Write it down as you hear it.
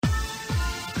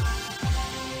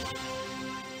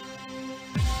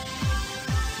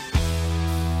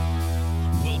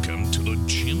the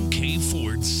Jim K.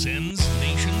 Ford Sens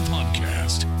Nation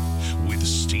podcast with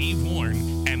Steve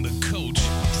Warren and the coach,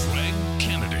 Greg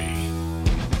Kennedy.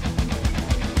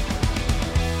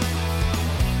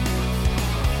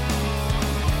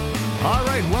 All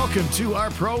right, welcome to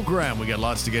our program. We got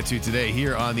lots to get to today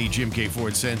here on the Jim K.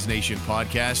 Ford Sens Nation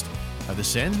podcast. The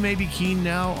Sens may be keen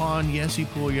now on Jesse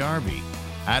Puljujarvi.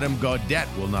 Adam Gaudette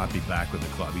will not be back with the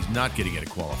club. He's not going to get a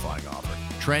qualifying offer.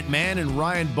 Trent Mann and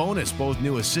Ryan Bowness, both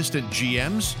new assistant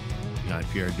GMs. Behind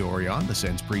Pierre Dorion, the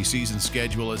Sens preseason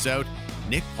schedule is out.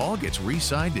 Nick Paul gets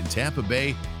re-signed in Tampa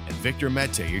Bay, and Victor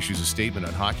Mete issues a statement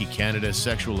on Hockey Canada's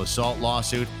sexual assault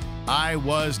lawsuit. I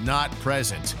was not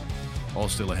present. All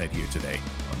still ahead here today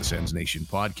on the Sens Nation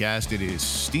podcast. It is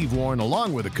Steve Warren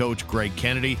along with the coach, Greg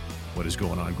Kennedy. What is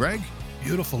going on, Greg?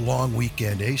 Beautiful long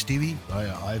weekend, eh, Stevie?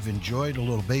 I've enjoyed a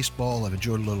little baseball. I've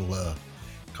enjoyed a little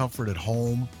comfort at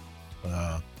home.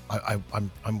 I'm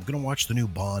going to watch the new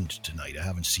Bond tonight. I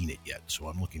haven't seen it yet, so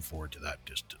I'm looking forward to that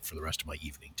just for the rest of my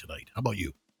evening tonight. How about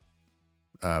you?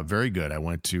 Very good. I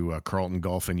went to Carlton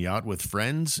Golf and Yacht with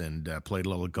friends and played a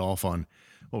little golf on,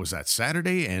 what was that,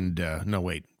 Saturday? And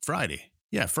Friday.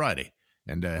 Yeah, Friday.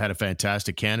 And had a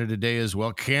fantastic Canada Day as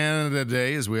well. Canada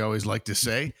Day, as we always like to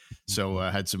say. So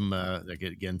had some,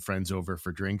 again, friends over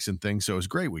for drinks and things. So it was a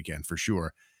great weekend for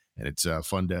sure. And it's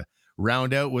fun to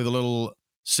round out with a little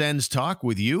Sens talk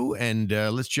with you. And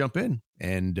let's jump in.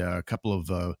 And a couple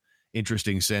of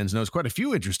interesting Sens notes, quite a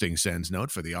few interesting Sens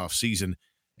notes for the off season.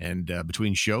 And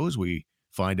between shows, we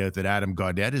find out that Adam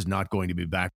Gaudette is not going to be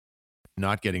back,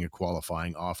 not getting a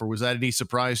qualifying offer. Was that any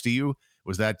surprise to you?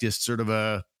 Was that just sort of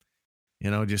a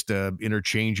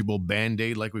interchangeable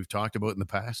Band-Aid like we've talked about in the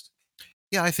past?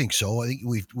 Yeah, I think so. I think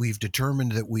we've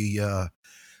determined that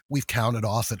we've counted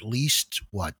off at least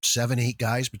 7-8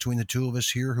 guys between the two of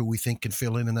us here who we think can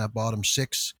fill in that bottom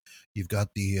six. You've got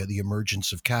the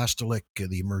emergence of Kastelik,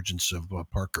 the emergence of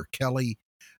Parker Kelly.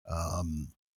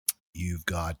 You've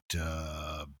got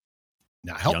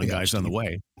now help young me guys out, on the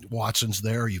way. Watson's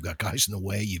there. You've got guys in the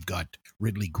way. You've got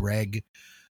Ridley Gregg.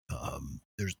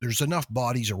 There's enough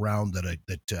bodies around that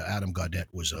Adam Gaudette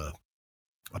was a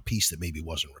piece that maybe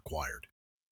wasn't required.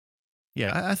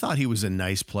 Yeah, I thought he was a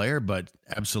nice player, but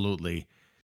absolutely,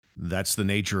 that's the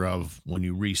nature of when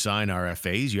you re-sign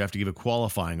RFAs, you have to give a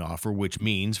qualifying offer, which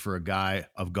means for a guy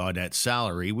of Gaudette's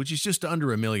salary, which is just under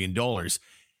 $1 million,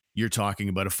 you're talking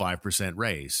about a 5%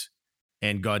 raise.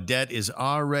 And Gaudette is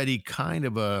already kind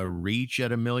of a reach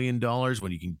at $1 million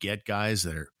when you can get guys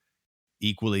that are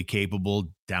equally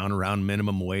capable down around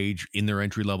minimum wage in their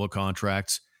entry-level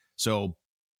contracts. So,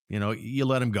 you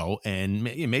let him go and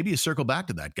maybe you circle back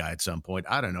to that guy at some point.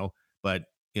 I don't know. But,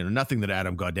 nothing that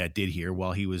Adam Gaudette did here,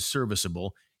 while he was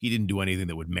serviceable, he didn't do anything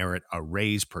that would merit a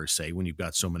raise per se when you've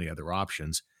got so many other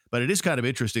options. But it is kind of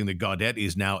interesting that Gaudette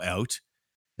is now out.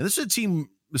 And this is a team,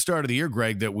 the start of the year,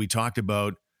 Greg, that we talked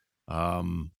about.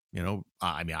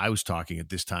 I was talking at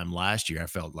this time last year. I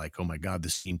felt like, oh my God,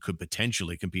 this team could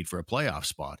potentially compete for a playoff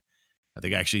spot. I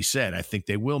think I actually said, I think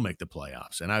they will make the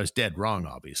playoffs. And I was dead wrong,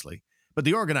 obviously. But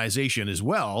the organization as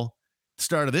well,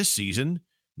 start of this season,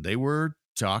 they were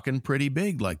talking pretty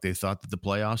big. Like they thought that the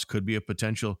playoffs could be a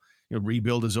potential,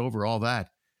 rebuild is over, all that.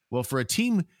 Well, for a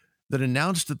team that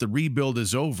announced that the rebuild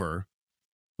is over,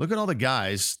 look at all the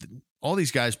guys. All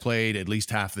these guys played at least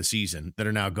half the season that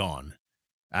are now gone.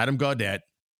 Adam Gaudette,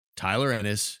 Tyler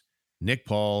Ennis, Nick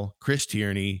Paul, Chris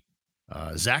Tierney,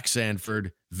 Zach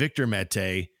Sanford, Victor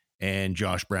Mete, and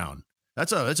Josh Brown.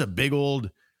 That's a big old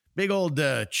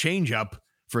change up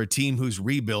for a team whose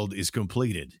rebuild is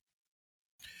completed.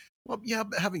 Well, yeah,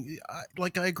 I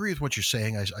agree with what you're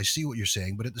saying. I see what you're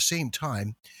saying, but at the same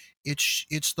time,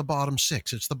 it's the bottom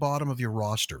six. It's the bottom of your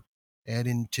roster, and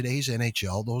in today's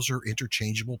NHL, those are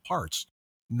interchangeable parts.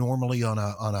 Normally, on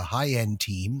a high end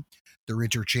team, they're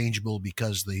interchangeable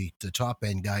because the top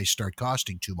end guys start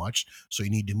costing too much. So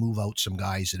you need to move out some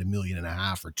guys at $1.5 million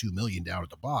or $2 million down at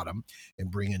the bottom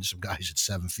and bring in some guys at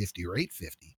 $750 or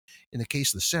 $850. In the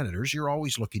case of the Senators, you're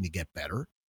always looking to get better.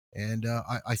 And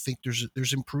I think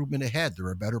there's improvement ahead. There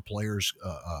are better players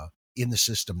in the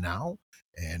system now,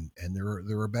 and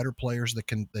there are better players that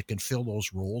can fill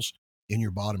those roles in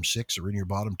your bottom six or in your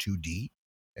bottom 2D.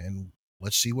 And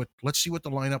let's see what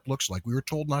the lineup looks like. We were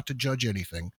told not to judge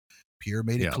anything. Pierre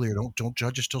made it clear, don't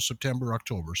judge us till September,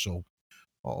 October. So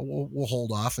we'll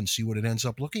hold off and see what it ends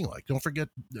up looking like. Don't forget,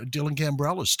 Dylan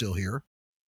Gambrell is still here.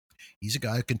 He's a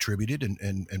guy who contributed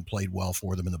and played well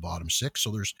for them in the bottom six.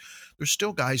 So there's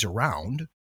still guys around.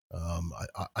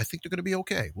 I think they're going to be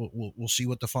okay. We'll see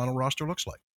what the final roster looks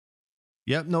like.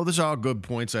 Yep. No, those are all good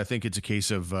points. I think it's a case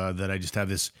of that I just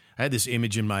have I had this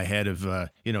image in my head of,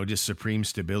 just supreme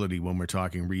stability when we're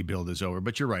talking rebuild is over.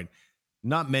 But you're right.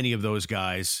 Not many of those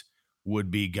guys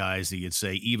would be guys that you'd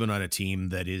say, even on a team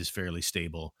that is fairly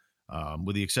stable,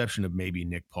 with the exception of maybe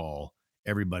Nick Paul,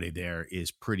 everybody there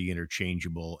is pretty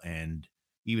interchangeable. And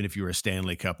even if you're a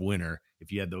Stanley Cup winner,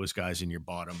 if you had those guys in your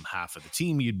bottom half of the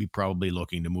team, you'd be probably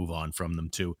looking to move on from them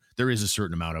too. There is a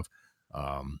certain amount of,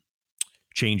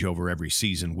 changeover every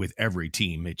season with every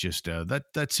team. It just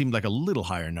that seemed like a little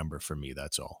higher number for me.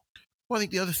 That's all. Well, I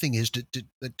think the other thing is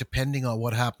that depending on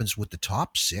what happens with the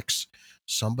top six,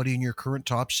 somebody in your current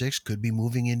top six could be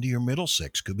moving into your middle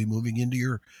six, could be moving into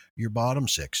your bottom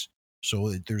six.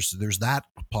 So there's that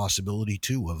possibility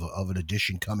too of an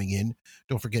addition coming in.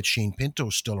 Don't forget Shane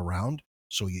Pinto's still around,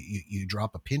 so you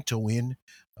drop a Pinto in,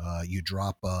 you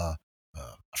drop a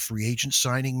free agent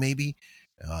signing maybe.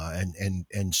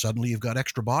 And suddenly you've got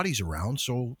extra bodies around.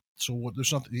 So there's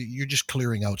something, you're just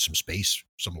clearing out some space,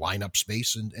 some lineup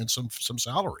space, and some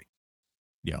salary.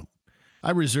 Yeah.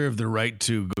 I reserve the right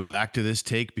to go back to this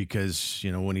take because,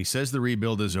 when he says the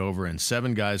rebuild is over and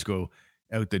 7 guys go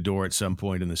out the door at some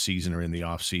point in the season or in the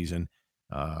off season,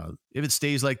 if it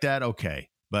stays like that, okay.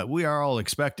 But we are all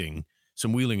expecting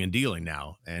some wheeling and dealing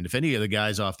now. And if any of the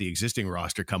guys off the existing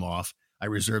roster come off, I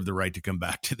reserve the right to come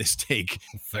back to this take.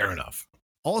 Fair enough.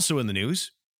 Also in the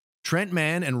news, Trent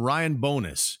Mann and Ryan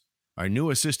Bowness are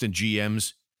new assistant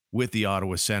GMs with the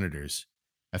Ottawa Senators.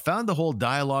 I found the whole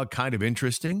dialogue kind of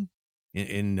interesting.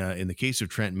 In the case of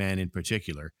Trent Mann in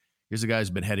particular, here's a guy who's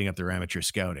been heading up their amateur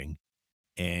scouting,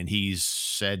 and he's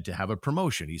said to have a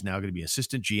promotion. He's now going to be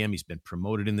assistant GM. He's been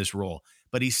promoted in this role,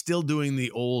 but he's still doing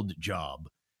the old job.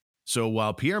 So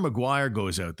while Pierre Maguire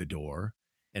goes out the door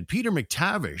and Peter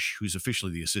McTavish, who's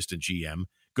officially the assistant GM,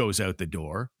 goes out the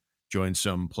door, joins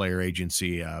some player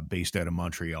agency based out of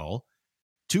Montreal.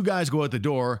 2 guys go out the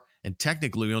door, and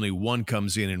technically only one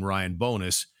comes in Ryan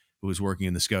Bowness, who is working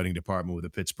in the scouting department with the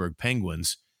Pittsburgh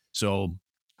Penguins. So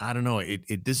I don't know.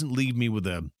 It doesn't leave me with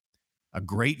a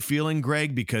great feeling,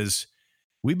 Greg, because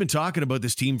we've been talking about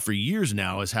this team for years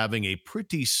now as having a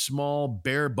pretty small,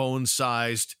 bare bones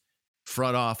sized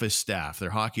front office staff.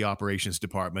 Their hockey operations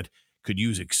department could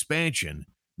use expansion.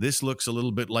 This looks a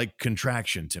little bit like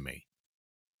contraction to me.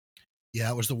 Yeah,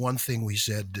 it was the one thing we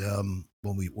said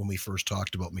when we first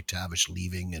talked about McTavish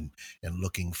leaving and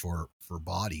looking for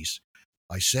bodies.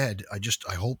 I said,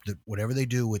 I hope that whatever they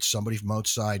do with somebody from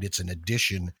outside, it's an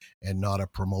addition and not a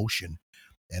promotion.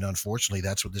 And unfortunately,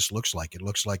 that's what this looks like. It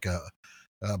looks like a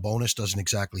Bowness doesn't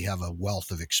exactly have a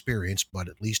wealth of experience, but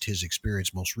at least his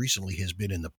experience most recently has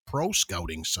been in the pro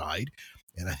scouting side.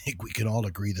 And I think we can all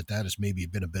agree that has maybe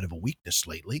been a bit of a weakness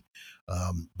lately.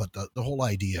 But the whole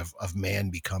idea of Mann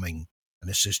becoming an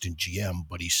assistant GM,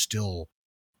 but he's still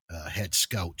head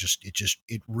scout,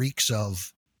 it reeks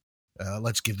of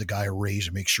let's give the guy a raise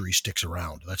and make sure he sticks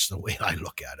around. That's the way I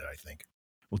look at it, I think.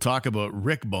 We'll talk about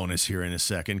Rick Bowness here in a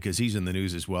second because he's in the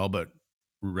news as well, but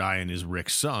Ryan is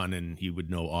Rick's son, and he would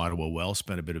know Ottawa well,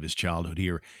 spent a bit of his childhood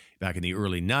here back in the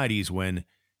early 90s when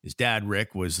his dad,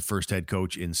 Rick, was the first head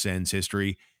coach in Sens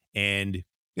history. And,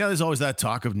 there's always that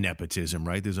talk of nepotism,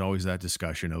 right? There's always that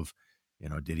discussion of,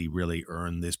 did he really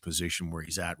earn this position where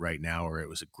he's at right now, or it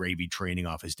was a gravy training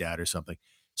off his dad or something?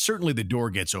 Certainly the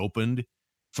door gets opened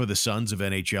for the sons of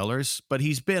NHLers, but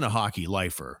he's been a hockey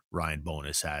lifer, Ryan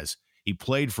Bowness has. He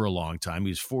played for a long time. He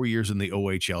was 4 years in the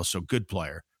OHL, so good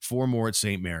player. 4 more at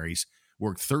St. Mary's.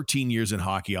 Worked 13 years in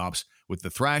hockey ops with the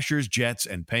Thrashers, Jets,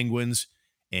 and Penguins,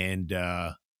 and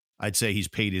I'd say he's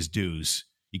paid his dues.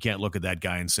 You can't look at that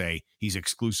guy and say he's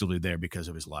exclusively there because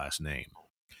of his last name.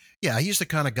 Yeah, he's the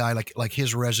kind of guy like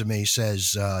his resume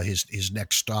says his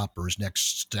next stop or his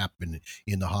next step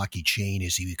in the hockey chain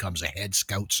is he becomes a head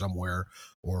scout somewhere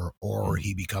or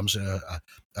he becomes a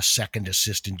second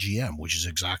assistant GM, which is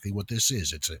exactly what this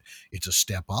is. It's a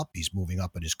step up. He's moving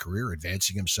up in his career,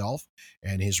 advancing himself,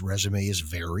 and his resume is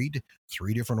varied.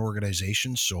 3 different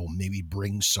organizations, so maybe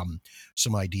brings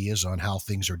some ideas on how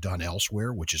things are done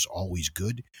elsewhere, which is always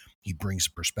good. He brings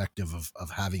a perspective of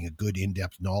having a good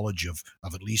in-depth knowledge of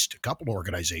at least a couple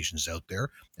organizations out there.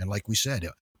 And like we said,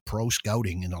 pro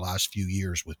scouting in the last few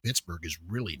years with Pittsburgh is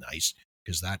really nice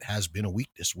because that has been a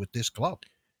weakness with this club.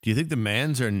 Do you think the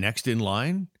Mans are next in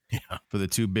line for the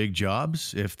 2 big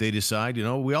jobs? If they decide,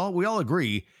 we all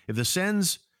agree, if the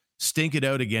Sens stink it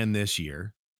out again this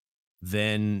year,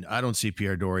 then I don't see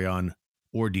Pierre Dorion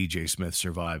or DJ Smith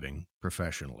surviving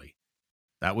professionally.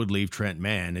 That would leave Trent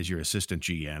Mann as your assistant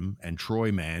GM and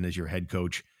Troy Mann as your head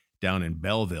coach down in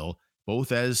Belleville,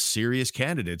 both as serious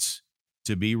candidates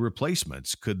to be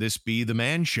replacements. Could this be the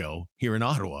Mann show here in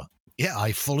Ottawa? Yeah,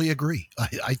 I fully agree.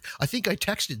 I think I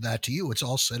texted that to you. It's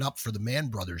all set up for the Mann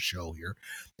Brothers show here.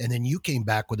 And then you came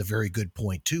back with a very good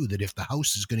point, too, that if the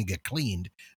house is going to get cleaned,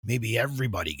 maybe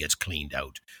everybody gets cleaned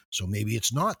out. So maybe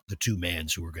it's not the two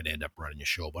Manns who are going to end up running the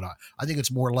show. But I think it's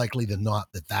more likely than not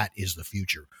that that is the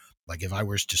future. Like if I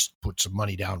was to put some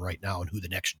money down right now on who the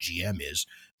next GM is,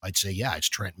 I'd say, yeah, it's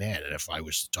Trent Mann. And if I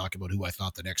was to talk about who I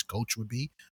thought the next coach would be,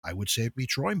 I would say it'd be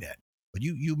Troy Mann. But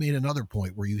you made another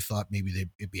point where you thought maybe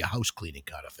it'd be a house cleaning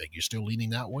kind of thing. You're still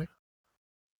leaning that way?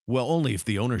 Well, only if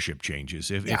the ownership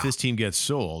changes. If this team gets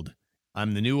sold,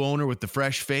 I'm the new owner with the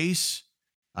fresh face.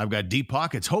 I've got deep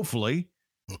pockets, hopefully,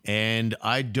 and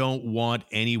I don't want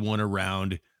anyone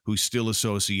around who's still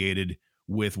associated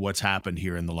with what's happened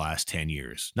here in the last 10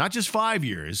 years. Not just 5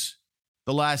 years,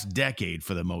 the last decade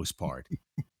for the most part.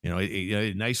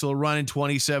 A nice little run in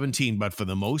 2017, but for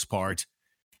the most part,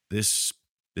 this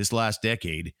last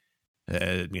decade,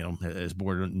 has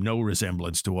borne no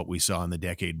resemblance to what we saw in the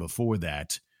decade before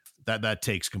that. That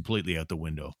takes completely out the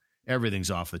window.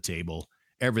 Everything's off the table.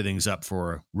 Everything's up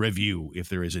for review if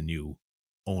there is a new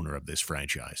owner of this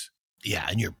franchise. Yeah,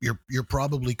 and you're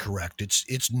probably correct.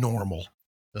 It's normal.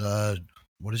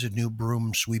 What is it? New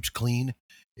broom sweeps clean.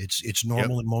 It's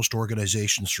normal in most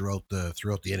organizations throughout the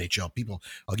NHL. People,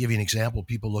 I'll give you an example.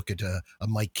 People look at a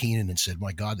Mike Keenan and said,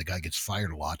 "My God, the guy gets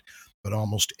fired a lot." But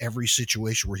almost every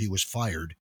situation where he was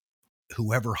fired,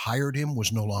 whoever hired him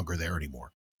was no longer there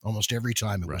anymore. Almost every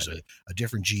time it was a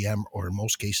different GM, or in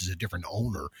most cases a different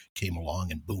owner came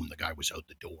along, and boom, the guy was out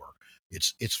the door.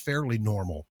 It's fairly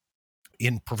normal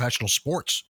in professional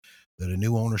sports that a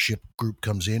new ownership group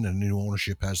comes in and a new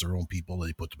ownership has their own people and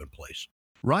they put them in place.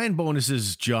 Ryan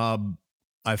Bonus's job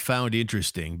I found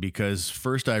interesting because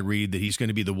first I read that he's going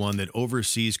to be the one that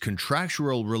oversees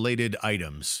contractual related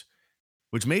items,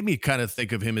 which made me kind of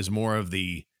think of him as more of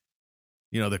the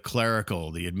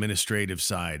clerical, the administrative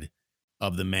side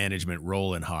of the management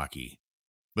role in hockey.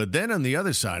 But then on the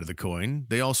other side of the coin,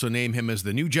 they also name him as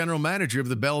the new general manager of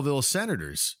the Belleville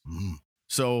Senators. Mm.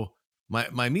 So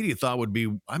my immediate thought would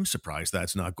be, I'm surprised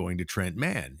that's not going to Trent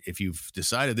Mann. If you've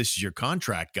decided this is your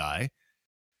contract guy,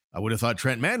 I would have thought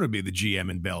Trent Mann would be the GM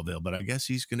in Belleville, but I guess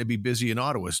he's going to be busy in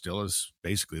Ottawa still as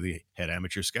basically the head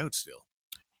amateur scout still.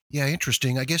 Yeah,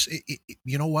 interesting. I guess,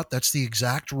 you know what? That's the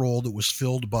exact role that was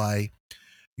filled by,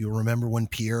 you'll remember when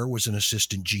Pierre was an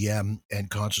assistant GM and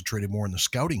concentrated more on the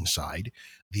scouting side.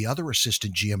 The other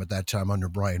assistant GM at that time under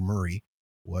Brian Murray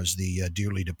was the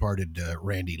dearly departed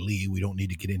Randy Lee. We don't need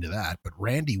to get into that, but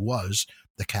Randy was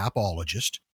the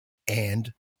capologist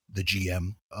and the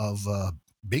GM of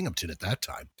Binghamton at that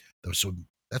time. So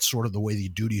that's sort of the way the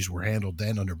duties were handled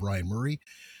then under Brian Murray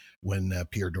when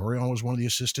Pierre Dorion was one of the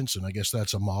assistants. And I guess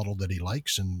that's a model that he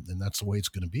likes, and that's the way it's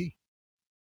going to be.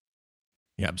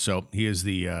 Yeah, so he is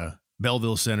the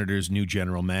Belleville Senators' new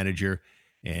general manager.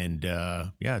 And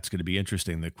it's going to be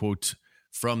interesting. The quote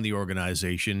from the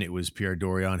organization, it was Pierre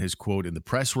Dorion, his quote in the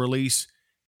press release: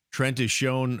 Trent is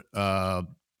shown to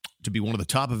be one of the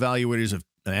top evaluators of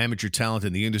amateur talent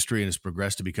in the industry and has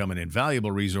progressed to become an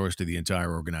invaluable resource to the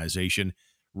entire organization.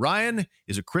 Ryan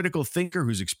is a critical thinker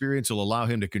whose experience will allow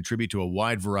him to contribute to a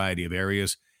wide variety of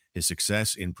areas. His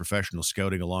success in professional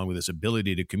scouting, along with his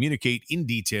ability to communicate in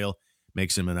detail,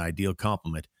 makes him an ideal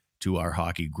complement to our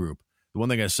hockey group. The one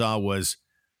thing I saw was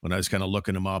when I was kind of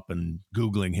looking him up and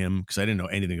Googling him, because I didn't know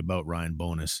anything about Ryan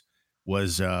Bonus,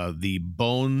 was the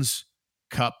Bones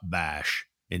Cup Bash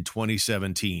in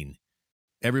 2017.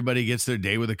 Everybody gets their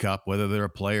day with a cup, whether they're a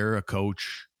player, a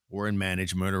coach, or in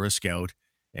management or a scout.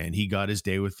 And he got his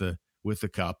day with the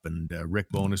cup, and Rick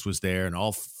Bonus was there, and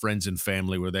all friends and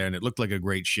family were there, and it looked like a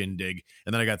great shindig.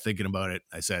 And then I got thinking about it.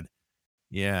 I said,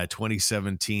 yeah,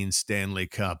 2017 Stanley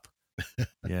Cup.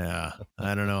 Yeah,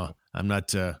 I don't know. I'm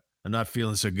not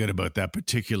feeling so good about that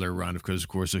particular run because, of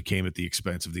course, it came at the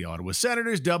expense of the Ottawa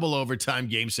Senators. Double overtime,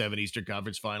 Game 7 Eastern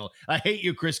Conference Final. I hate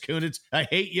you, Chris Kunitz. I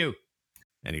hate you.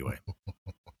 Anyway,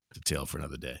 it's a tale for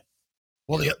another day.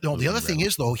 Well, the other thing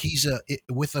is, though, he's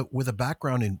with a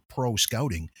background in pro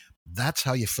scouting. That's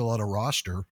how you fill out a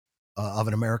roster of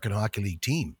an American Hockey League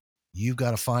team. You've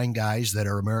got to find guys that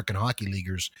are American Hockey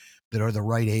Leaguers that are the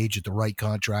right age, at the right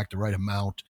contract, the right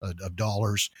amount of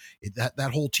dollars.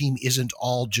 That whole team isn't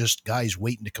all just guys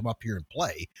waiting to come up here and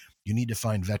play. You need to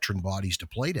find veteran bodies to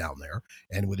play down there.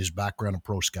 And with his background in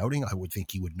pro scouting, I would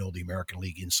think he would know the American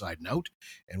League inside and out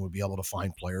and would be able to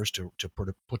find players to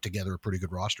put together a pretty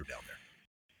good roster down there.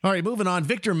 All right, moving on.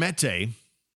 Victor Mete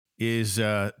is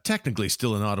technically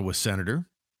still an Ottawa Senator.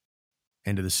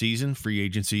 End of the season, free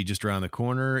agency just around the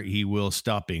corner. He will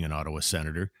stop being an Ottawa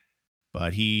Senator.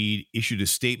 But he issued a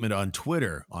statement on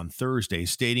Twitter on Thursday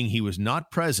stating he was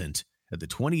not present at the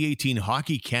 2018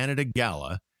 Hockey Canada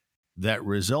Gala that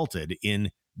resulted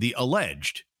in the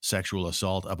alleged sexual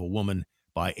assault of a woman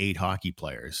by 8 hockey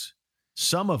players,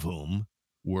 some of whom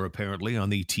were apparently on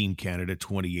the Team Canada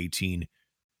 2018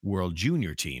 World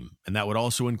Junior team. And that would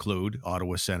also include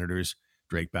Ottawa Senators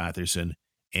Drake Batherson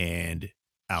and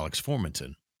Alex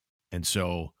Formanton. And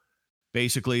so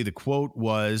basically the quote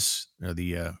was,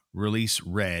 the release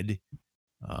read,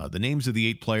 the names of the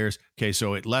 8 players. Okay,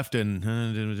 so it left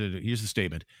here's the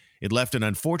statement. It left an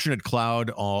unfortunate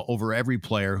cloud over every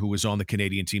player who was on the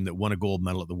Canadian team that won a gold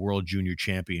medal at the World Junior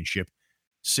Championship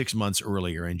 6 months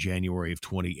earlier in January of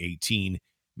 2018.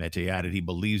 Mete added he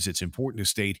believes it's important to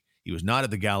state he was not at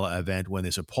the gala event when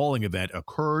this appalling event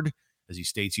occurred, as he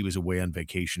states he was away on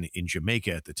vacation in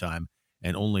Jamaica at the time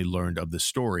and only learned of the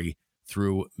story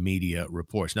through media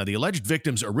reports. Now, the alleged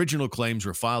victims' original claims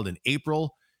were filed in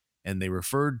April, and they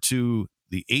referred to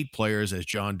the 8 players as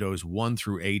John Does 1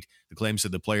 through 8. The claims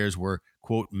said the players were,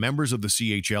 quote, members of the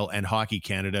CHL and Hockey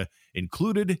Canada,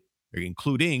 including,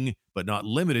 but not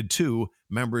limited to,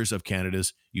 members of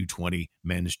Canada's U20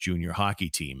 men's junior hockey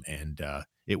team. And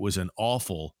it was an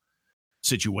awful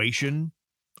situation,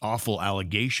 awful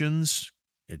allegations,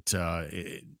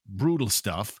 brutal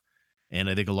stuff. And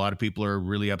I think a lot of people are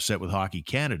really upset with Hockey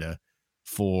Canada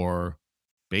for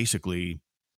basically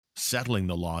settling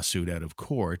the lawsuit out of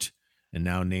court. And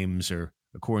now names are,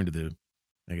 according to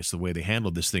the way they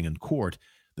handled this thing in court,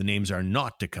 the names are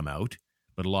not to come out,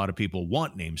 but a lot of people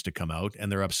want names to come out,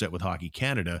 and they're upset with Hockey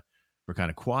Canada for kind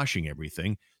of quashing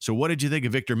everything. So what did you think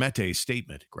of Victor Mete's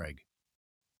statement, Greg?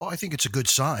 Well, I think it's a good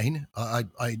sign.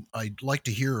 I'd like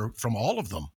to hear from all of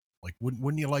them. Like,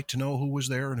 wouldn't you like to know who was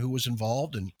there and who was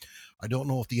involved? And I don't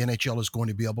know if the NHL is going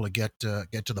to be able to get to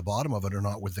the bottom of it or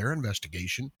not with their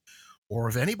investigation, or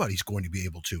if anybody's going to be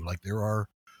able to. Like, there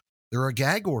are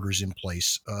gag orders in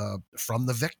place from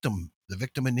the victim. The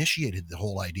victim initiated the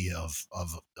whole idea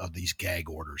of these gag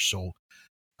orders. So,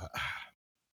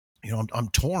 I'm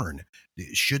torn.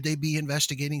 Should they be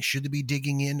investigating? Should they be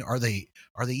digging in? Are they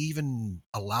even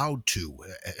allowed to?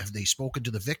 Have they spoken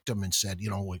to the victim and said,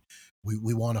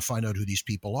 we want to find out who these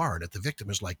people are? And if the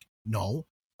victim is like, no,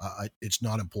 it's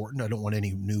not important, I don't want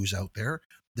any news out there,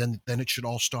 then it should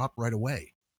all stop right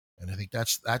away. And I think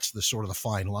that's the sort of the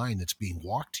fine line that's being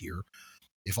walked here.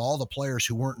 If all the players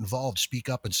who weren't involved speak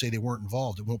up and say they weren't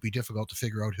involved, it won't be difficult to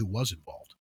figure out who was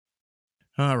involved.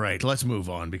 All right, let's move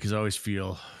on, because I always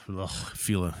feel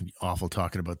awful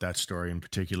talking about that story in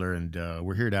particular. And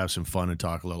we're here to have some fun and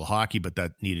talk a little hockey, but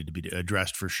that needed to be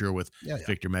addressed for sure with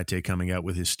Victor Mete coming out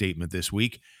with his statement this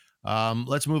week.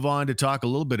 Let's move on to talk a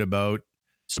little bit about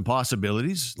some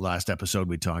possibilities. Last episode,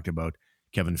 we talked about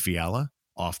Kevin Fiala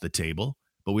off the table,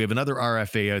 but we have another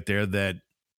RFA out there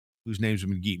whose name's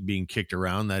been being kicked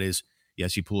around. That is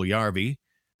Jesse Puljujarvi,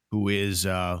 who is,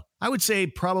 I would say,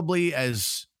 probably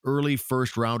as early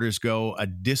first rounders go, a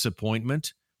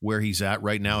disappointment where he's at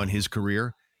right now in his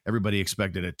career. Everybody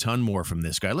expected a ton more from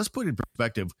this guy. Let's put in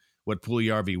perspective what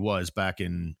Puljujarvi was back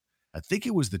in, I think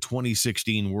it was the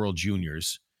 2016 World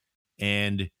Juniors.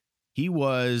 And he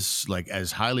was like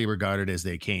as highly regarded as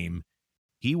they came.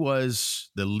 He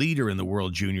was the leader in the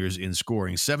World Juniors in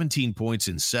scoring, 17 points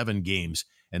in 7 games.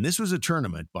 And this was a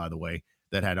tournament, by the way,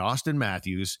 that had Austin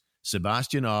Matthews,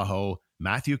 Sebastian Aho,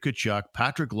 Matthew Tkachuk,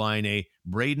 Patrick Laine,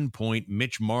 Braden Point,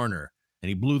 Mitch Marner, and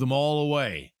he blew them all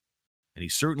away. And he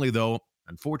certainly, though,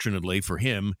 unfortunately for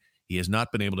him, he has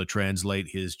not been able to translate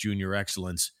his junior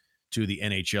excellence to the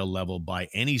NHL level by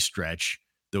any stretch,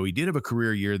 though he did have a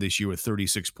career year this year with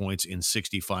 36 points in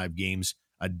 65 games,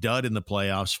 a dud in the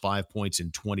playoffs, 5 points in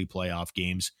 20 playoff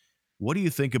games. What do you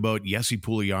think about Jesse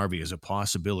Puljujarvi as a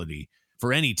possibility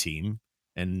for any team,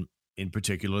 and in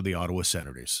particular the Ottawa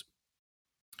Senators?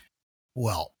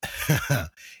 Well,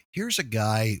 here's a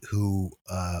guy who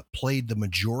played the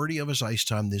majority of his ice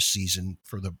time this season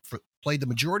played the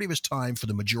majority of his time for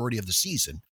the majority of the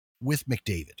season with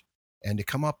McDavid. And to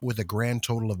come up with a grand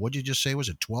total of, what did you just say? Was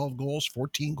it 12 goals,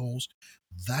 14 goals?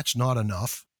 That's not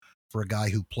enough for a guy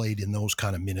who played in those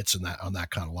kind of minutes and on that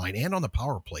kind of line, and on the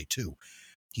power play too.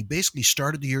 He basically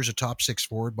started the year as a top 6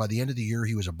 forward. By the end of the year,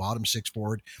 he was a bottom 6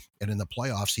 forward. And in the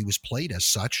playoffs, he was played as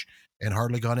such and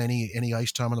hardly got any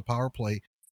ice time on the power play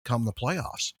come the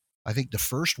playoffs. I think the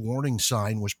first warning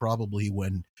sign was probably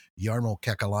when Jarmo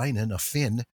Kekalainen, a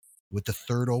Finn, with the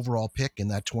 3rd overall pick in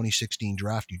that 2016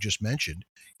 draft you just mentioned,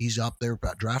 he's up there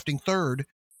drafting 3rd.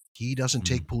 He doesn't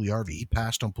take Puljujarvi. He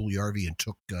passed on Puljujarvi and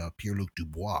took Pierre-Luc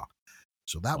Dubois.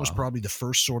 So that was probably the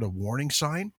first sort of warning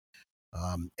sign.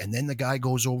 And then the guy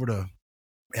goes over to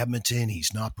Edmonton.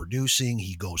 He's not producing.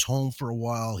 He goes home for a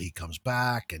while. He comes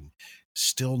back, and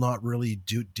still not really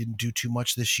didn't do too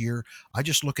much this year. I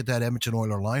just look at that Edmonton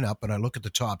Oiler lineup and I look at the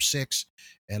top six,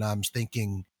 and I'm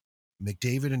thinking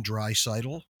McDavid and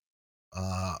Draisaitl,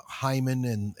 Hyman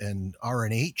and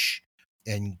RNH,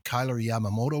 and Kyler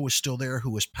Yamamoto is still there, who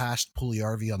was past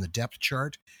Puljujarvi on the depth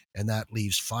chart, and that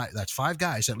leaves five. That's five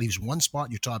guys. That leaves one spot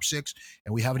in your top six,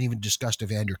 and we haven't even discussed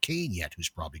Evander Kane yet, who's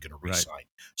probably going to resign. Right.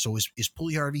 So is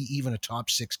Puljujarvi even a top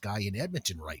six guy in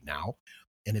Edmonton right now?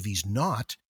 And if he's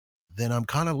not, then I'm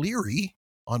kind of leery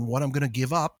on what I'm going to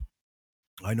give up.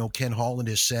 I know Ken Holland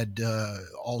has said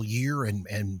all year and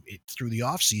through the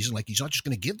offseason, like, he's not just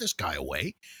going to give this guy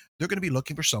away. They're going to be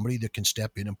looking for somebody that can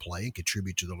step in and play and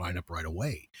contribute to the lineup right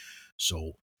away.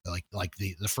 So like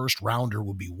the first rounder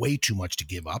would be way too much to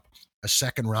give up. A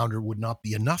second rounder would not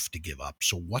be enough to give up.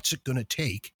 So what's it going to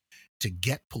take to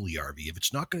get Puljujarvi? If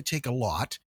it's not going to take a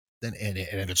lot, then and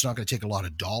if it's not going to take a lot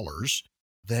of dollars,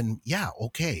 then yeah,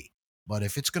 okay. But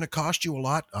if it's going to cost you a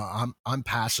lot, I'm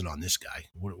passing on this guy.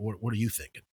 What are you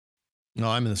thinking? No,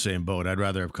 I'm in the same boat. I'd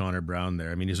rather have Connor Brown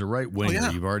there. I mean, he's a right winger. Oh,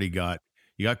 yeah. You've already got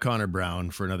Connor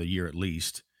Brown for another year at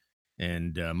least.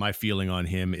 And my feeling on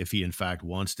him, if he in fact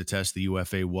wants to test the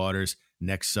UFA waters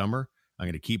next summer, I'm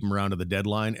going to keep him around to the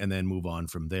deadline and then move on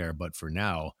from there. But for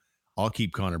now, I'll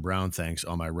keep Connor Brown, thanks,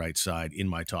 on my right side in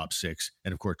my top six.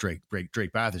 And of course,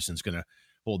 Drake Batherson's going to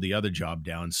hold the other job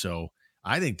down. So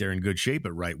I think they're in good shape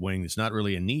at right wing. It's not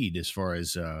really a need as far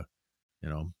as, and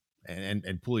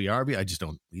Puljujarvi, I just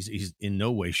don't, he's in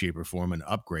no way, shape, or form an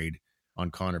upgrade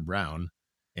on Connor Brown.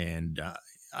 And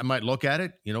I might look at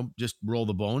it, just roll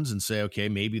the bones and say, okay,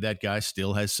 maybe that guy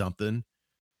still has something.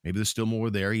 Maybe there's still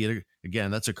more there. Again,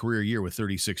 that's a career year with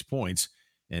 36 points.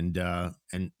 And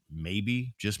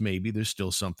maybe, just maybe, there's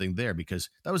still something there, because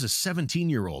that was a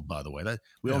 17-year-old, by the way. That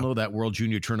we all know that World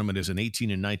Junior Tournament is an 18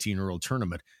 and 19-year-old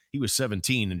tournament. He was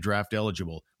 17 and draft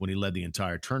eligible when he led the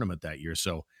entire tournament that year.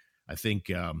 So I think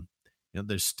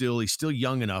he's still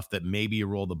young enough that maybe you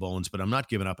roll the bones, but I'm not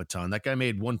giving up a ton. That guy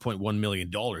made $1.1 million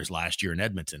last year in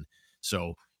Edmonton,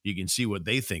 so you can see what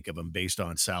they think of him based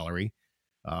on salary.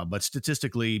 But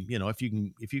statistically, if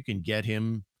you can get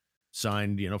him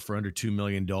signed, for under $2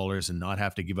 million and not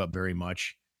have to give up very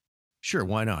much, sure,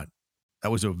 why not?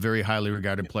 That was a very highly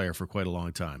regarded player for quite a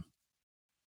long time.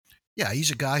 Yeah,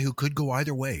 he's a guy who could go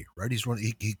either way, right?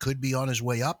 He could be on his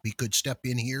way up. He could step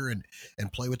in here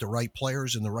and play with the right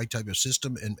players in the right type of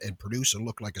system and produce and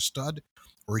look like a stud,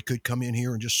 or he could come in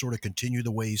here and just sort of continue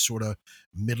the way he's sort of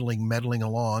meddling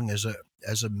along as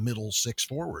a middle six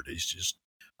forward. He's just,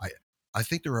 I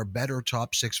think there are better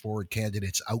top six forward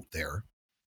candidates out there.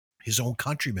 His own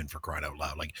countrymen, for crying out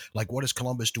loud. Like what is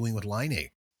Columbus doing with Laine?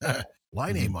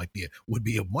 Laine would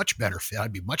be a much better fit.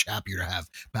 I'd be much happier to have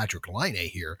Patrick Laine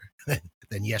here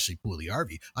than Jesse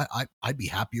Puljujarvi. I'd be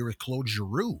happier with Claude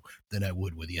Giroux than I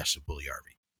would with Jesse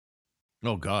Puljujarvi.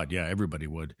 Oh God, yeah, everybody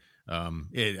would.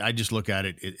 I just look at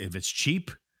it. If it's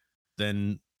cheap,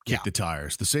 then kick the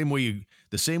tires. The same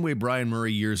way Brian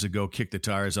Murray years ago kicked the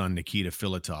tires on Nikita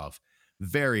Filatov.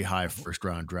 Very high first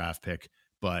round draft pick,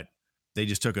 but they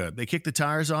just they kicked the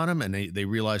tires on him, and they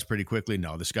realized pretty quickly,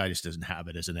 no, this guy just doesn't have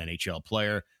it as an NHL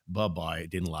player. Bye-bye.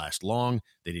 It didn't last long.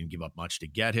 They didn't give up much to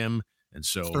get him. And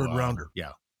so third rounder.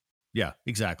 Yeah,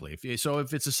 exactly. If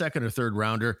it's a second or third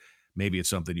rounder, maybe it's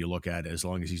something you look at, as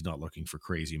long as he's not looking for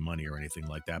crazy money or anything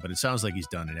like that. But it sounds like he's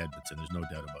done in Edmonton. There's no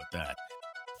doubt about that.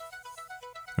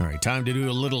 All right, time to do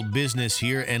a little business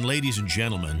here. And ladies and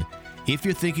gentlemen, if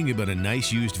you're thinking about a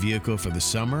nice used vehicle for the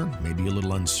summer, maybe a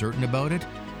little uncertain about it,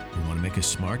 you want to make a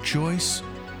smart choice?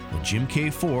 Well, Jim K.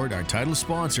 Ford, our title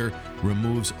sponsor,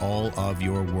 removes all of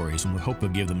your worries, and we hope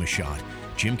you'll give them a shot.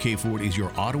 Jim K. Ford is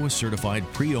your Ottawa-certified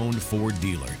pre-owned Ford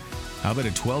dealer. How about a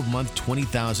 12-month,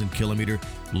 20,000-kilometer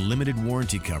limited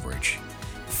warranty coverage?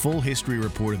 Full history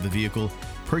report of the vehicle,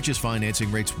 purchase financing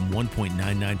rates from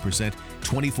 1.99%,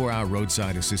 24-hour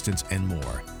roadside assistance, and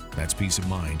more. That's peace of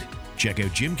mind. Check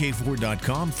out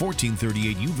jimkford.com,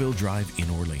 1438 Youville Drive in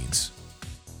Orleans.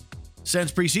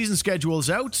 Sens preseason schedule is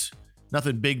out.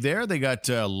 Nothing big there. They got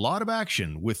a lot of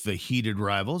action with the heated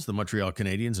rivals. The Montreal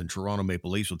Canadiens and Toronto Maple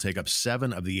Leafs will take up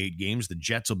 7 of the 8 games. The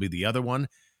Jets will be the other one.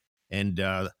 And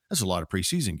that's a lot of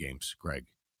preseason games, Greg.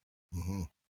 Mm-hmm.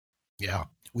 Yeah,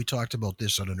 we talked about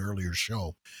this on an earlier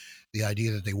show. The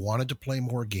idea that they wanted to play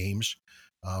more games.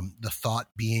 The thought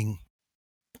being,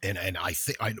 and I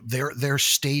think their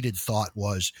stated thought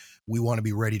was, we want to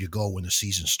be ready to go when the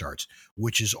season starts,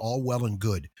 which is all well and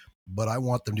good. But I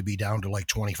want them to be down to like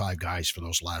 25 guys for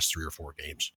those last 3 or 4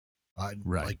 games.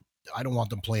 Right. I don't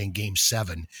want them playing game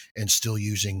 7 and still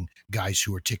using guys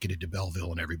who are ticketed to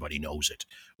Belleville and everybody knows it.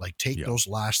 Like, take those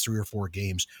last 3 or 4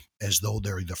 games as though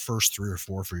they're the first 3 or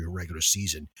 4 for your regular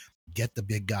season get the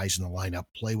big guys in the lineup,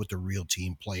 play with the real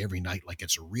team, play every night like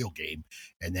it's a real game,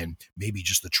 and then maybe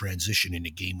just the transition into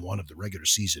game one of the regular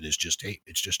season is just, hey,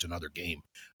 it's just another game.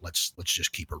 Let's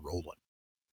just keep it rolling.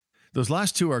 Those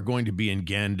last two are going to be in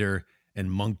Gander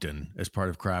and Moncton as part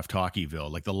of Kraft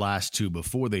Hockeyville, like the last two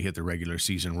before they hit the regular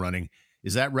season running.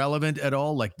 Is that relevant at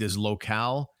all? Like, does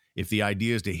locale, if the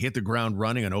idea is to hit the ground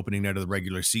running on opening night of the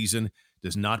regular season,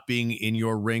 does not being in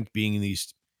your rink, being in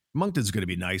these, Moncton's going to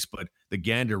be nice, but the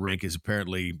Gander rink is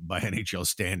apparently, by NHL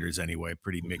standards anyway,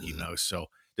 pretty Mickey Mouse. So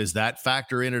does that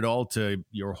factor in at all to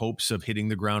your hopes of hitting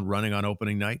the ground running on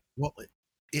opening night? Well,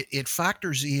 it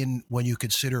factors in when you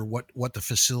consider what the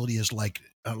facility is like.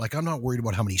 Like, I'm not worried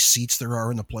about how many seats there are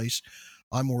in the place.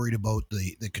 I'm worried about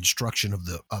the construction of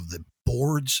the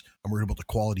boards. I'm worried about the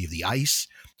quality of the ice.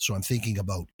 So I'm thinking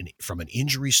about from an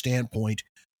injury standpoint,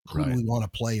 who do we want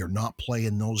to play or not play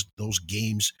in those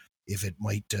games if it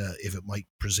might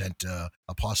present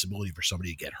a possibility for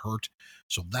somebody to get hurt.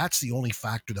 So that's the only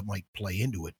factor that might play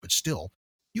into it. But still,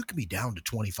 you can be down to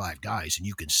 25 guys and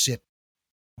you can sit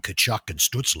Tkachuk and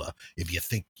Stützle if you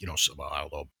think,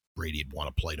 although Brady'd want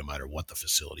to play no matter what the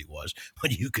facility was,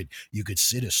 but you could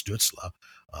sit a Stützle.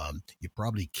 You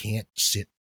probably can't sit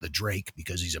the Drake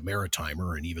because he's a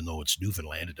Maritimer, and even though it's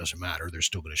Newfoundland, it doesn't matter. They're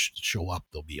still going to show up.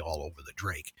 They'll be all over the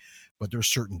Drake. But there's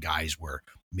certain guys where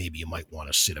maybe you might want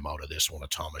to sit him out of this one, a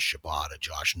Thomas Chabot, a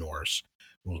Josh Norris.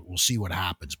 We'll see what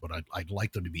happens, but I'd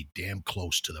like them to be damn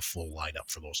close to the full lineup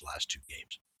for those last two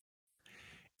games.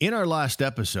 In our last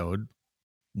episode,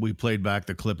 we played back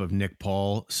the clip of Nick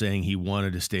Paul saying he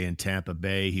wanted to stay in Tampa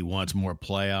Bay. He wants more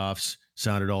playoffs,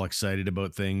 sounded all excited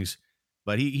about things.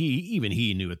 But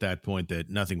he knew at that point that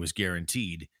nothing was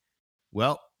guaranteed.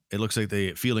 Well, it looks like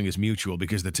the feeling is mutual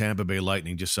because the Tampa Bay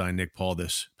Lightning just signed Nick Paul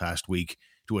this past week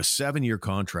to a 7-year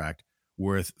contract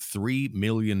worth $3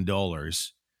 million.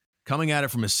 Coming at it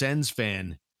from a Sens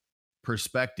fan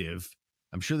perspective,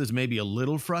 I'm sure there's maybe a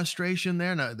little frustration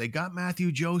there. Now, they got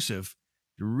Matthew Joseph,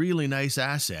 a really nice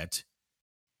asset,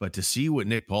 but to see what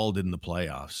Nick Paul did in the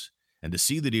playoffs and to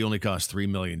see that he only cost $3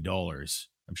 million,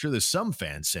 I'm sure there's some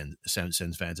fans,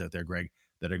 Sens fans out there, Greg,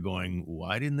 that are going,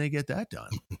 why didn't they get that done?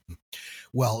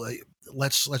 Well,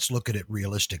 let's look at it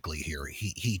realistically here.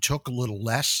 He took a little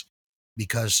less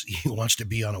because he wants to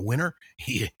be on a winner.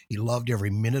 He loved every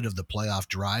minute of the playoff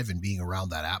drive and being around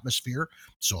that atmosphere.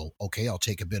 So, okay, I'll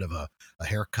take a bit of a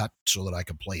haircut so that I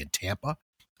can play in Tampa.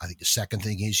 I think the second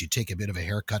thing is you take a bit of a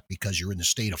haircut because you're in the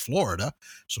state of Florida,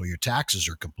 so your taxes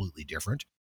are completely different.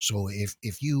 So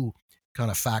if you kind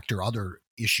of factor other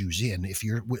issues in, if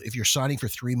you're signing for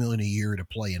 $3 million a year to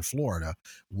play in Florida,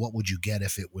 what would you get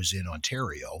if it was in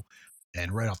Ontario?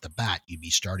 And right off the bat, you'd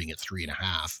be starting at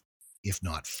 3.5, if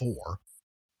not 4.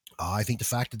 I think the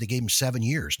fact that they gave him 7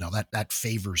 years, now that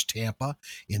favors Tampa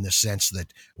in the sense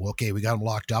that, well, okay, we got him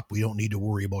locked up. We don't need to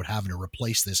worry about having to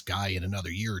replace this guy in another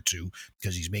year or two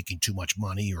because he's making too much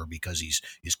money or because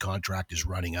his contract is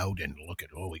running out. And look at,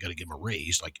 we got to give him a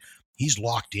raise. Like, he's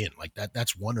locked in like that.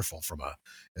 That's wonderful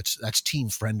that's team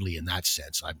friendly in that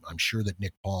sense. I'm sure that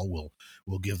Nick Paul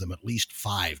will give them at least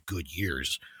 5 good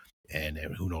years. And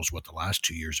who knows what the last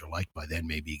 2 years are like by then.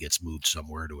 Maybe he gets moved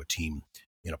somewhere to a team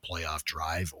in a playoff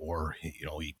drive, or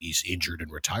he's injured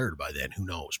and retired by then. Who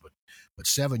knows? But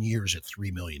 7 years at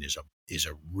 $3 million is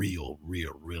a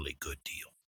really good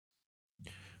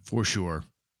deal. For sure.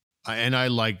 And I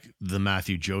like the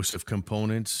Matthew Joseph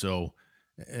component. So,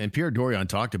 and Pierre Dorion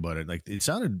talked about it. Like, it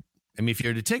sounded, I mean, if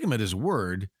you're to take him at his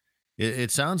word,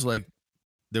 it sounds like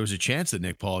there was a chance that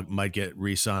Nick Paul might get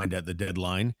re-signed at the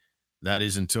deadline. That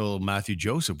is until Matthew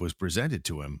Joseph was presented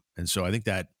to him. And so I think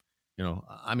that,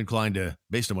 I'm inclined to,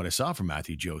 based on what I saw from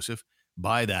Matthew Joseph,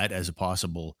 buy that as a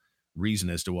possible reason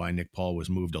as to why Nick Paul was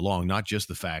moved along. Not just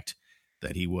the fact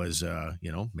that he was,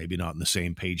 maybe not on the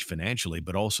same page financially,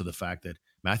 but also the fact that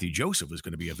Matthew Joseph was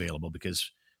going to be available.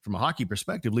 Because from a hockey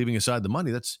perspective, leaving aside the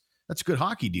money, that's a good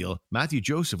hockey deal. Matthew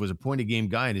Joseph was a point-a-game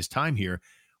guy in his time here.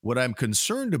 What I'm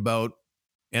concerned about,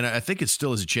 and I think it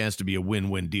still has a chance to be a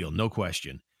win-win deal, no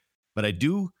question. But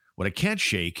what I can't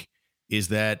shake is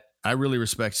that I really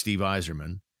respect Steve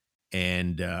Yzerman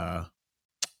and the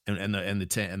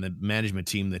management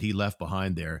team that he left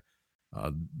behind there.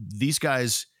 These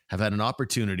guys have had an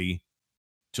opportunity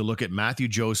to look at Matthew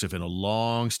Joseph in a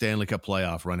long Stanley Cup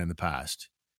playoff run in the past.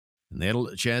 And they had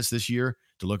a chance this year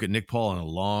to look at Nick Paul in a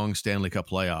long Stanley Cup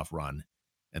playoff run,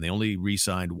 and they only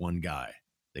re-signed one guy.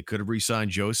 They could have re-signed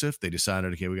Joseph. They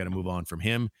decided, okay, we got to move on from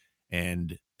him.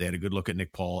 And they had a good look at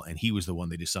Nick Paul, and he was the one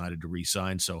they decided to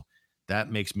re-sign. So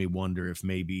that makes me wonder if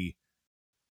maybe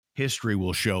history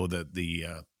will show that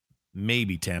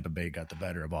maybe Tampa Bay got the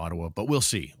better of Ottawa, but we'll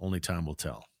see. Only time will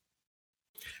tell.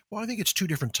 Well, I think it's two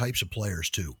different types of players,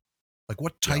 too. Like,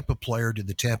 what type of player did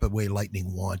the Tampa Bay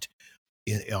Lightning want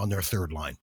on their third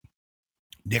line?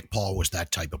 Nick Paul was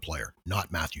that type of player,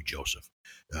 not Matthew Joseph.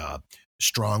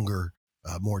 Stronger,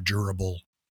 more durable,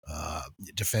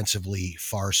 defensively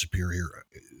far superior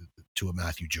to a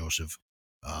Matthew Joseph.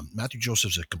 Matthew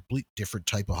Joseph's a complete different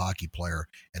type of hockey player,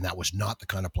 and that was not the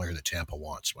kind of player that Tampa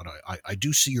wants. But I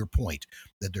do see your point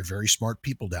that they're very smart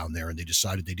people down there, and they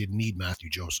decided they didn't need Matthew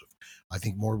Joseph. I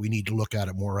think we need to look at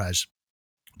it more as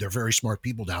they're very smart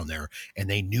people down there, and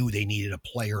they knew they needed a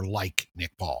player like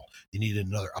Nick Paul. They needed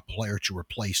a player to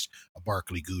replace a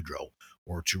Barclay Goodrow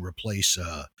or to replace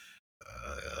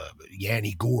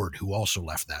Yanni Gourde, who also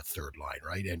left that third line,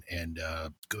 right? And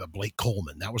Blake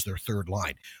Coleman. That was their third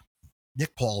line.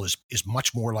 Nick Paul is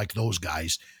much more like those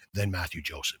guys than Matthew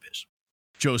Joseph is.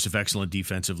 Joseph, excellent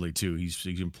defensively, too.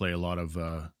 He can play a lot of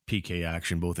PK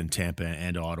action, both in Tampa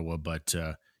and Ottawa. But,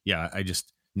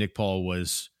 Nick Paul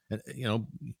was,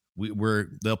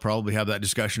 they'll probably have that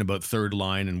discussion about third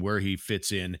line and where he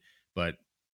fits in. But,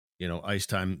 ice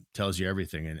time tells you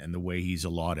everything, and the way he's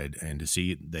allotted, and to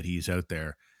see that he's out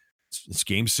there. It's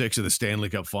game 6 of the Stanley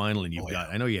Cup final, and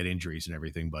I know he had injuries and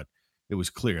everything, but it was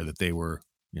clear that they were,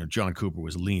 John Cooper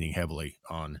was leaning heavily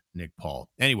on Nick Paul.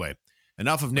 Anyway,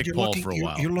 enough of Nick Paul for a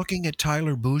while. You're looking at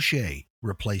Tyler Boucher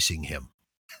replacing him.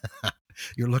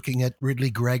 You're looking at Ridley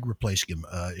Gregg replacing him,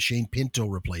 Shane Pinto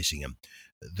replacing him.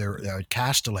 They're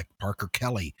Kastelik, Parker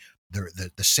Kelly.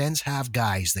 The Sens have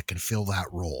guys that can fill that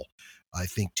role. I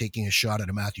think taking a shot at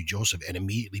a Matthew Joseph and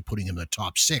immediately putting him in the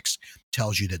top 6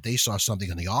 tells you that they saw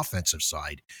something on the offensive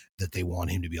side that they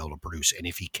want him to be able to produce. And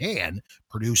if he can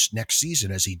produce next season,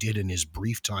 as he did in his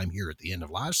brief time here at the end of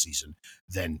last season,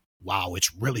 then wow,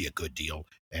 it's really a good deal.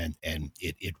 And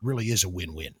it really is a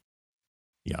win-win.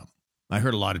 Yeah. I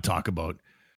heard a lot of talk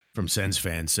from Sens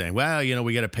fans saying, well,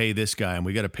 we got to pay this guy and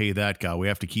we got to pay that guy. We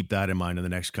have to keep that in mind in the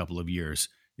next couple of years.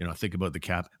 Think about the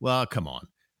cap. Well, come on.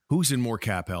 Who's in more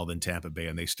cap hell than Tampa Bay?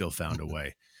 And they still found a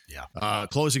way. Yeah.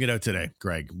 Closing it out today,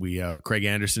 Greg. Craig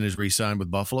Anderson is re-signed with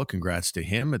Buffalo. Congrats to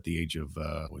him at the age of,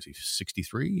 was he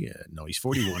 63? No, he's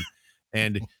 41.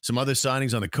 And some other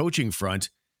signings on the coaching front.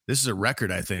 This is a record,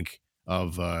 I think,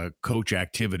 of coach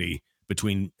activity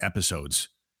between episodes.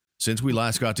 Since we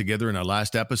last got together in our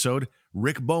last episode,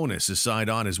 Rick Bowness is signed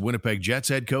on as Winnipeg Jets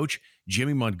head coach.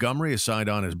 Jimmy Montgomery is signed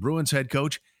on as Bruins head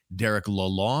coach. Derek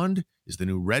Lalonde is the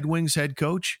new Red Wings head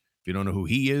coach. If you don't know who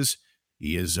he is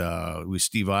was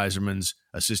Steve Yzerman's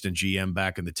assistant GM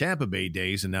back in the Tampa Bay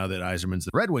days. And now that Yzerman's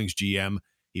the Red Wings GM,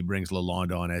 he brings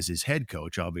Lalonde on as his head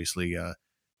coach. Obviously,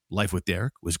 life with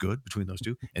Derek was good between those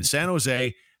two. And San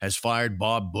Jose has fired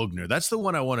Bob Boughner. That's the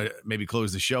one I want to maybe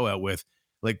close the show out with.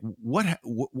 Like, what?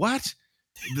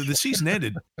 The season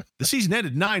ended. The season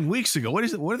ended 9 weeks ago. What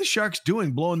are the Sharks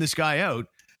doing blowing this guy out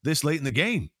this late in the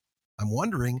game? I'm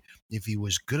wondering if he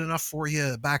was good enough for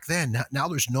you back then. Now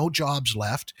there's no jobs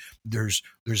left. There's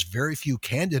very few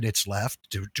candidates left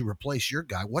to replace your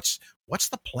guy. What's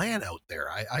the plan out there?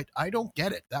 I don't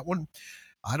get it. That one,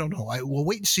 I don't know. We'll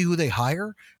wait and see who they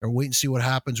hire, or wait and see what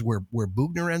happens where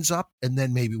Boughner ends up, and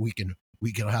then maybe we can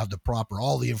have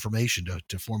all the information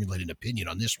to formulate an opinion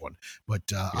on this one. But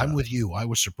I'm with you. I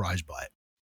was surprised by it.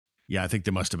 Yeah, I think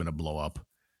there must have been a blow up,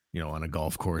 on a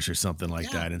golf course or something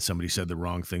like that. And somebody said the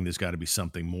wrong thing. There's got to be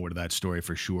something more to that story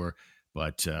for sure.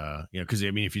 But, because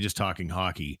if you're just talking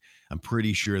hockey, I'm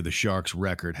pretty sure the Sharks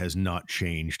record has not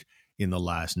changed in the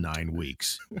last 9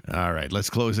 weeks. All right, let's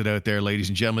close it out there, ladies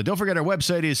and gentlemen. Don't forget our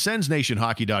website is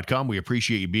sensnationhockey.com. We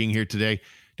appreciate you being here today.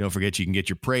 Don't forget you can get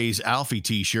your Praise Alfie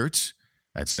t-shirts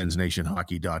at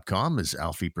sensnationhockey.com as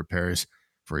Alfie prepares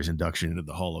for his induction into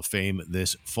the Hall of Fame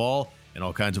this fall, and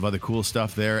all kinds of other cool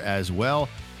stuff there as well.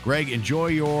 Greg,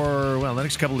 enjoy the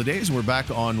next couple of days. We're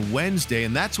back on Wednesday,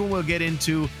 and that's when we'll get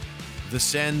into the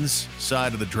Sens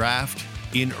side of the draft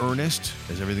in earnest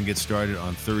as everything gets started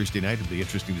on Thursday night. It'll be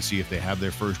interesting to see if they have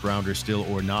their first rounder still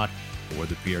or not, or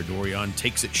whether Pierre Dorion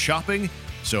takes it shopping.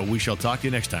 So we shall talk to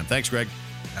you next time. Thanks, Greg.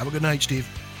 Have a good night, Steve.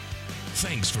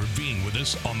 Thanks for being with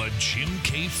us on the Jim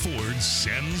K. Ford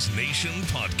Sens Nation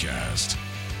podcast.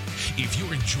 If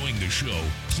you're enjoying the show,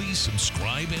 please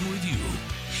subscribe and review.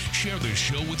 Share the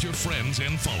show with your friends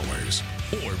and followers,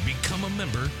 or become a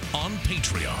member on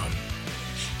Patreon.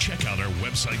 Check out our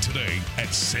website today at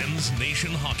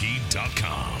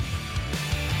sensnationhockey.com.